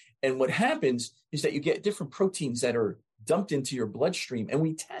separating. And what happens is that you get different proteins that are dumped into your bloodstream. And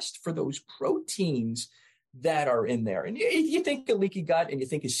we test for those proteins that are in there. And you think of leaky gut and you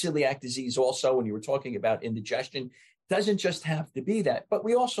think of celiac disease also when you were talking about indigestion. Doesn't just have to be that, but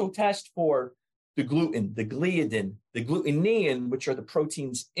we also test for the gluten, the gliadin, the glutenin, which are the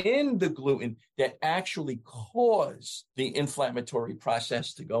proteins in the gluten that actually cause the inflammatory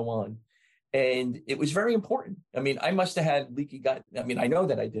process to go on. And it was very important. I mean, I must have had leaky gut. I mean, I know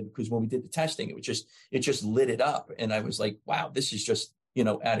that I did because when we did the testing, it just lit it up. And I was like, wow, this is just,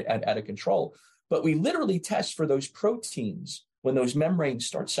 out of control. But we literally test for those proteins when those membranes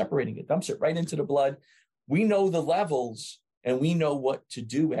start separating. It dumps it right into the blood. We know the levels and we know what to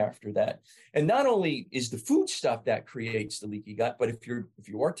do after that. And not only is the food stuff that creates the leaky gut, but if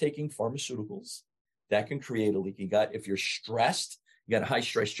you are taking pharmaceuticals, that can create a leaky gut. If you're stressed, you got a high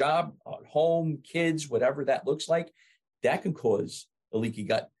stress job, at home, kids, whatever that looks like, that can cause a leaky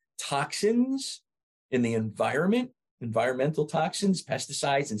gut. Toxins in the environment, environmental toxins,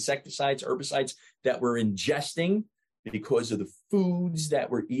 pesticides, insecticides, herbicides that we're ingesting because of the foods that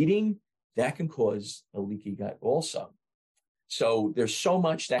we're eating, that can cause a leaky gut also. So there's so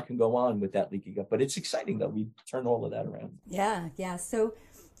much that can go on with that leaky gut, but it's exciting that we turn all of that around. Yeah. So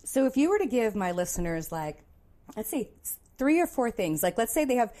if you were to give my listeners, let's say 3 or 4 things, let's say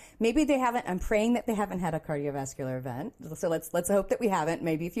I'm praying that they haven't had a cardiovascular event. So let's hope that we haven't.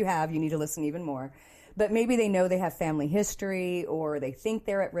 Maybe if you have, you need to listen even more. But maybe they know they have family history or they think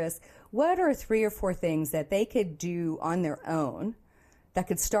they're at risk. What are 3 or 4 things that they could do on their own that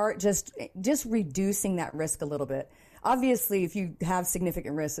could start just reducing that risk a little bit? Obviously, if you have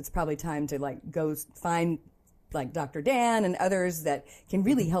significant risks, it's probably time to go find Dr. Dan and others that can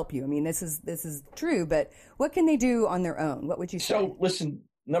really help you. I mean, this is true, but what can they do on their own? What would you say? So listen,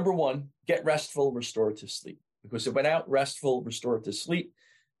 number 1, get restful, restorative sleep. Because without restful, restorative sleep,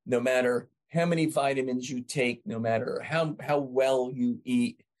 no matter how many vitamins you take, no matter how well you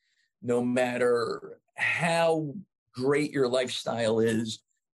eat, no matter how great your lifestyle is,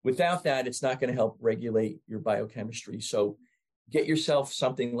 without that, it's not going to help regulate your biochemistry. So get yourself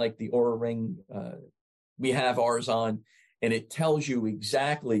something like the Aura Ring. We have ours on, and it tells you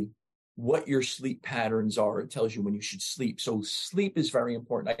exactly what your sleep patterns are. It tells you when you should sleep. So sleep is very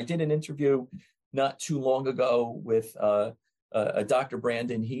important. I did an interview not too long ago with Dr.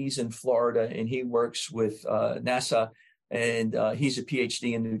 Brandon. He's in Florida, and he works with NASA and he's a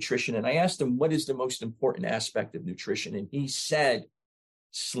PhD in nutrition. And I asked him, what is the most important aspect of nutrition? And he said,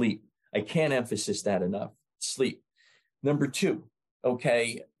 sleep. I can't emphasize that enough. Sleep. Number two,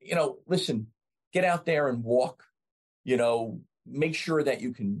 okay, listen, get out there and walk, make sure that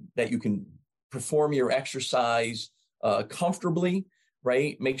you can perform your exercise comfortably,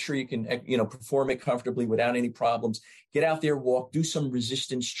 right? Make sure you can, perform it comfortably without any problems. Get out there, walk, do some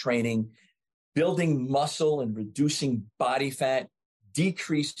resistance training. Building muscle and reducing body fat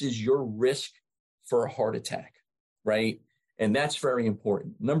decreases your risk for a heart attack, right? And that's very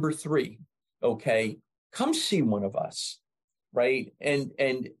important. Number three, okay, come see one of us, right?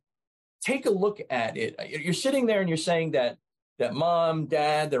 And take a look at it. You're sitting there and you're saying that mom,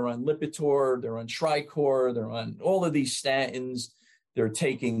 dad, they're on Lipitor, they're on Tricor, they're on all of these statins, they're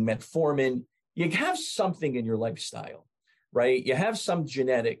taking metformin. You have something in your lifestyle, right? You have some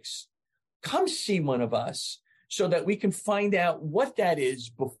genetics. Come see one of us so that we can find out what that is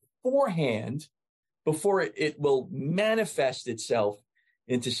beforehand, before it will manifest itself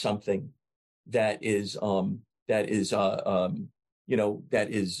into something that is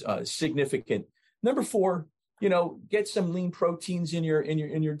significant. Number four, get some lean proteins in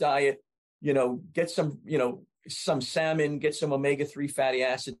your diet. Get some salmon, get some omega-3 fatty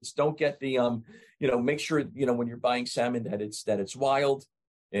acids. Don't get the make sure when you're buying salmon that it's wild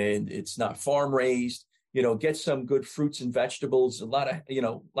and it's not farm raised. Get some good fruits and vegetables. A lot of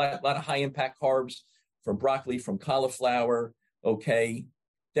high impact carbs from broccoli, from cauliflower. Okay,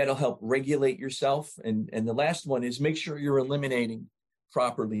 that'll help regulate yourself. And the last one is make sure you're eliminating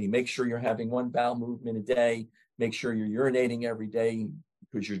properly. Make sure you're having one bowel movement a day. Make sure you're urinating every day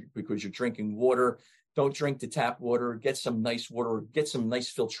because you're drinking water. Don't drink the tap water. Get some nice water. Get some nice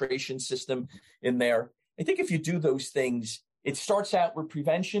filtration system in there. I think if you do those things, it starts out with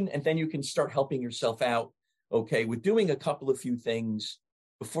prevention, and then you can start helping yourself out, okay, with doing a couple of few things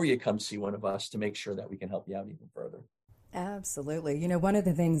before you come see one of us to make sure that we can help you out even further. Absolutely. One of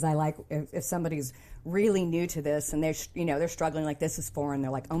the things I like, if somebody's really new to this and they're struggling, like this is foreign, they're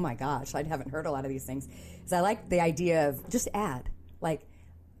like, oh my gosh, I haven't heard a lot of these things, is I like the idea of just add, like,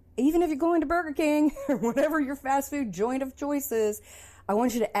 even if you're going to Burger King or whatever your fast food joint of choice is, I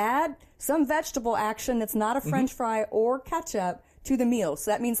want you to add some vegetable action that's not a French fry or ketchup to the meal.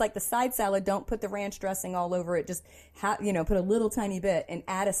 So that means like the side salad, don't put the ranch dressing all over it. Just put a little tiny bit and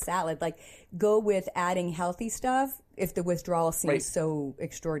add a salad. Like go with adding healthy stuff if the withdrawal seems so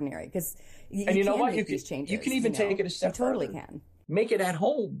extraordinary. Because you know what? You can even take it a step further. You totally can. Make it at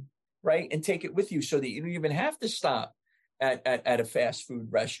home, right? And take it with you so that you don't even have to stop at a fast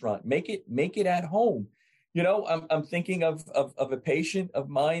food restaurant. Make it at home. I'm thinking of a patient of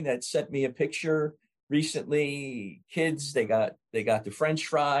mine that sent me a picture recently. Kids, they got the French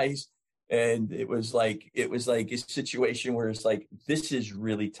fries, and it was like a situation where it's like, this is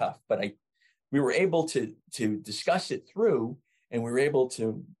really tough. But we were able to discuss it through, and we were able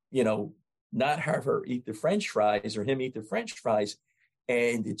to not have her eat the French fries or him eat the French fries,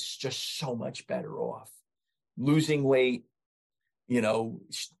 and it's just so much better off. Losing weight,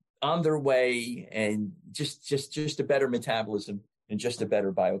 on their way, and just a better metabolism and just a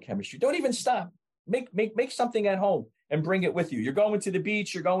better biochemistry. Don't even stop. Make something at home and bring it with you. You're going to the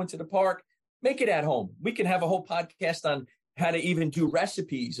beach, you're going to the park, make it at home. We can have a whole podcast on how to even do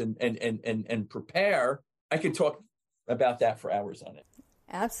recipes and prepare. I could talk about that for hours on it.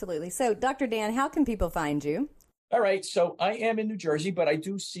 Absolutely. So, Dr. Dan, how can people find you? All right. So I am in New Jersey, but I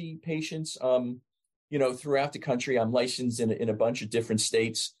do see patients, throughout the country. I'm licensed in a bunch of different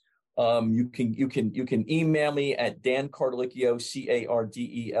states. You can email me at Dan Cardellichio,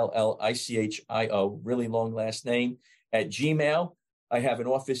 Cardellichio, really long last name, at Gmail. I have an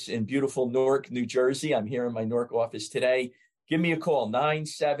office in beautiful Newark, New Jersey. I'm here in my Newark office today. Give me a call,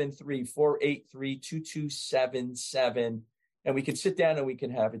 973-483-2277, and we can sit down and we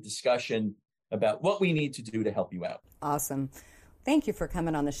can have a discussion about what we need to do to help you out. Awesome. Thank you for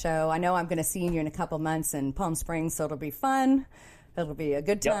coming on the show. I know I'm going to see you in a couple months in Palm Springs, so it'll be fun. It'll be a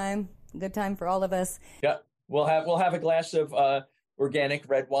good time. Yep. Good time for all of us. Yeah, we'll have a glass of organic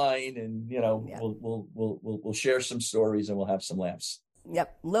red wine, and we'll share some stories and we'll have some laughs.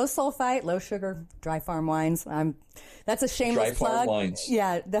 Yep, low sulfite, low sugar, dry farm wines. That's a shameless plug. Dry farm wines.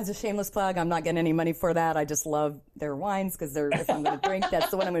 Yeah, that's a shameless plug. I'm not getting any money for that. I just love their wines because if I'm going to drink,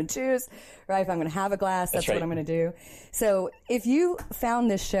 that's the one I'm going to choose. Right? If I'm going to have a glass, that's right. What I'm going to do. So if you found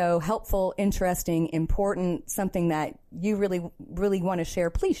this show helpful, interesting, important, something that you really, really want to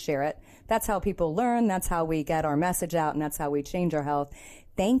share, please share it. That's how people learn. That's how we get our message out, and that's how we change our health.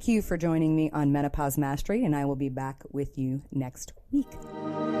 Thank you for joining me on Menopause Mastery, and I will be back with you next week.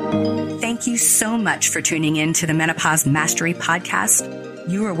 Thank you so much for tuning in to the Menopause Mastery podcast.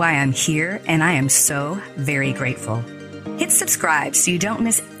 You are why I'm here, and I am so very grateful. Hit subscribe so you don't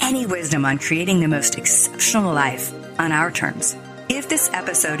miss any wisdom on creating the most exceptional life on our terms. If this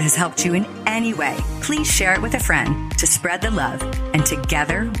episode has helped you in any way, please share it with a friend to spread the love, and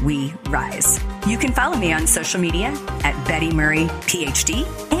together we rise. You can follow me on social media at Betty Murray, PhD,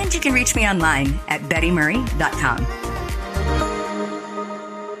 and you can reach me online at bettymurray.com.